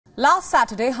Last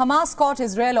Saturday, Hamas caught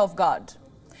Israel off guard.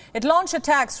 It launched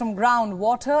attacks from ground,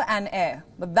 water and air,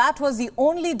 but that was the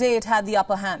only day it had the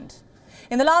upper hand.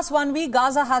 In the last 1 week,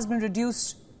 Gaza has been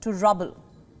reduced to rubble.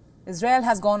 Israel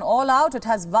has gone all out. It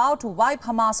has vowed to wipe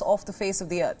Hamas off the face of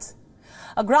the earth.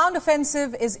 A ground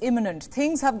offensive is imminent.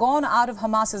 Things have gone out of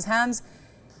Hamas's hands.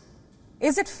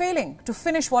 Is it failing to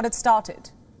finish what it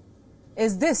started?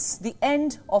 Is this the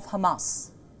end of Hamas?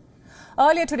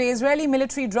 Earlier today, Israeli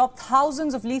military dropped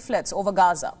thousands of leaflets over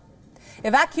Gaza.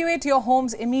 Evacuate your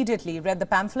homes immediately, read the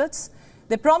pamphlets.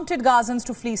 They prompted Gazans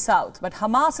to flee south, but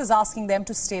Hamas is asking them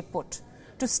to stay put,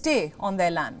 to stay on their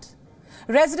land.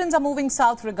 Residents are moving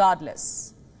south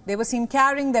regardless. They were seen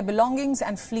carrying their belongings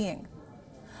and fleeing.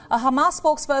 A Hamas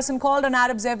spokesperson called on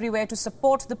Arabs everywhere to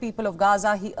support the people of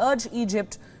Gaza. He urged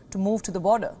Egypt to move to the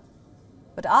border.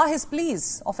 But are his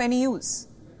pleas of any use?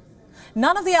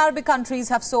 None of the Arabic countries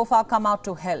have so far come out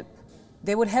to help.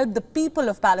 They would help the people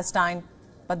of Palestine,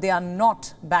 but they are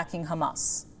not backing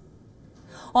Hamas.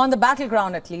 On the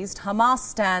battleground, at least, Hamas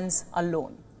stands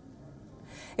alone.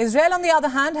 Israel, on the other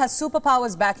hand, has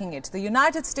superpowers backing it. The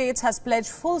United States has pledged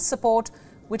full support,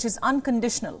 which is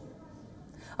unconditional.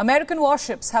 American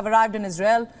warships have arrived in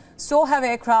Israel, so have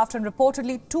aircraft and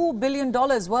reportedly $2 billion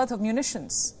worth of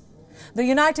munitions. The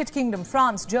United Kingdom,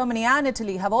 France, Germany and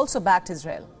Italy have also backed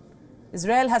Israel.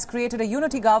 Israel has created a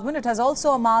unity government. It has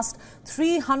also amassed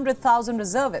 300,000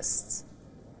 reservists.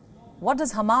 What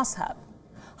does Hamas have?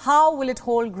 How will it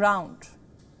hold ground?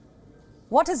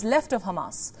 What is left of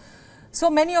Hamas? So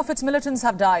many of its militants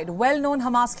have died. Well-known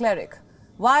Hamas cleric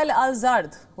Wael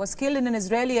al-Zard was killed in an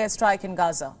Israeli airstrike in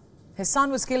Gaza. His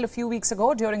son was killed a few weeks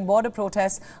ago during border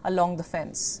protests along the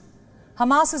fence.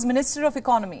 Hamas's Minister of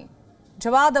Economy,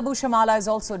 Jawad Abu Shamala, is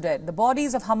also dead. The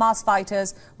bodies of Hamas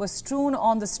fighters were strewn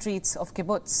on the streets of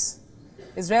kibbutz.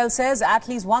 Israel says at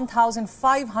least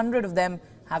 1,500 of them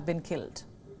have been killed.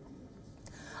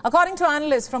 According to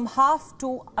analysts, from half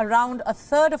to around a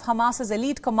third of Hamas's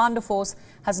elite commando force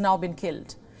has now been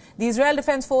killed. The Israel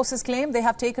Defense Forces claim they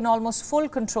have taken almost full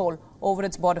control over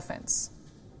its border fence.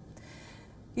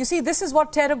 You see, this is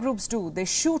what terror groups do. They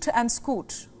shoot and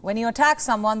scoot. When you attack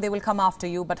someone, they will come after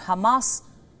you, but Hamas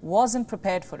wasn't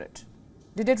prepared for it.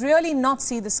 Did it really not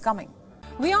see this coming?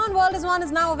 WION World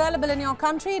is now available in your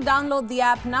country. Download the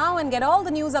app now and get all the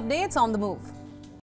news updates on the move.